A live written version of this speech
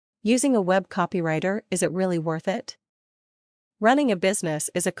Using a web copywriter, is it really worth it? Running a business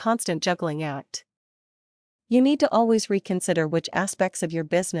is a constant juggling act. You need to always reconsider which aspects of your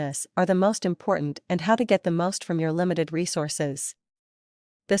business are the most important and how to get the most from your limited resources.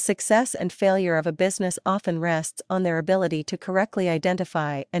 The success and failure of a business often rests on their ability to correctly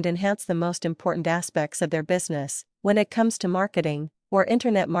identify and enhance the most important aspects of their business. When it comes to marketing, or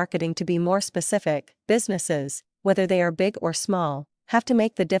internet marketing to be more specific, businesses, whether they are big or small, have to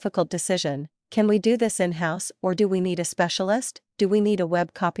make the difficult decision: can we do this in-house, or do we need a specialist? Do we need a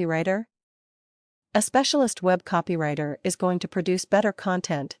web copywriter? A specialist web copywriter is going to produce better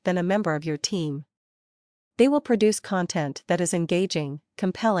content than a member of your team. They will produce content that is engaging,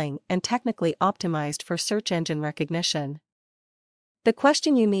 compelling, and technically optimized for search engine recognition. The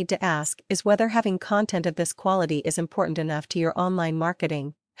question you need to ask is whether having content of this quality is important enough to your online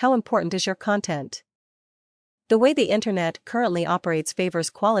marketing. How important is your content? The way the internet currently operates favors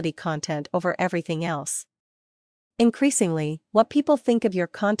quality content over everything else. Increasingly, what people think of your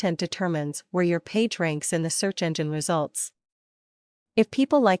content determines where your page ranks in the search engine results. If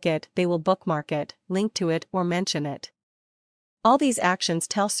people like it, they will bookmark it, link to it, or mention it. All these actions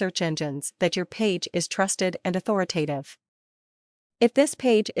tell search engines that your page is trusted and authoritative. If this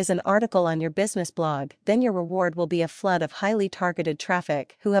page is an article on your business blog, then your reward will be a flood of highly targeted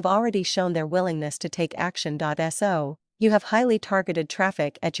traffic who have already shown their willingness to take action. So, you have highly targeted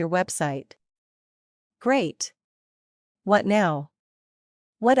traffic at your website. Great! What now?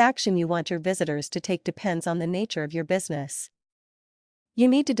 What action you want your visitors to take depends on the nature of your business. You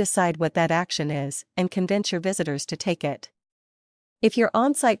need to decide what that action is and convince your visitors to take it. If your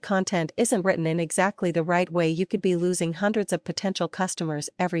on-site content isn't written in exactly the right way, you could be losing hundreds of potential customers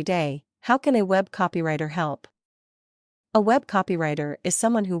every day. How can a web copywriter help? A web copywriter is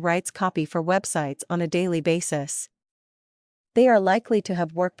someone who writes copy for websites on a daily basis. They are likely to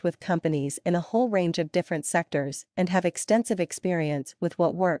have worked with companies in a whole range of different sectors and have extensive experience with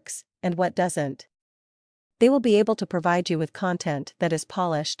what works and what doesn't. They will be able to provide you with content that is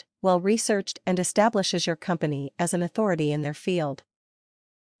polished, well-researched, and establishes your company as an authority in their field.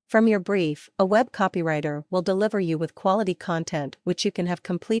 From your brief, a web copywriter will deliver you with quality content which you can have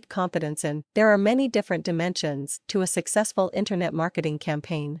complete confidence in. There are many different dimensions to a successful internet marketing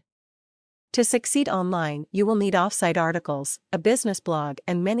campaign. To succeed online, you will need off-site articles, a business blog,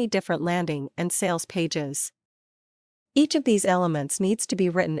 and many different landing and sales pages. Each of these elements needs to be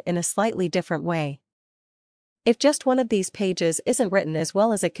written in a slightly different way. If just one of these pages isn't written as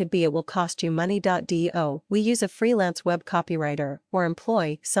well as it could be, it will cost you money. We use a freelance web copywriter or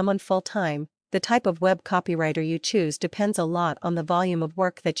employ someone full-time. The type of web copywriter you choose depends a lot on the volume of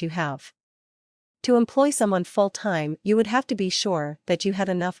work that you have. To employ someone full-time, you would have to be sure that you had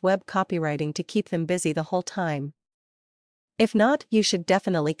enough web copywriting to keep them busy the whole time. If not, you should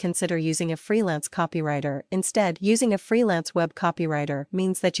definitely consider using a freelance copywriter instead. Using a freelance web copywriter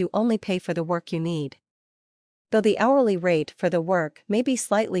means that you only pay for the work you need. Though the hourly rate for the work may be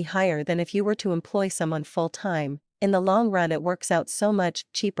slightly higher than if you were to employ someone full-time, in the long run it works out so much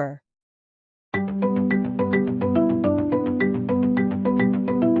cheaper.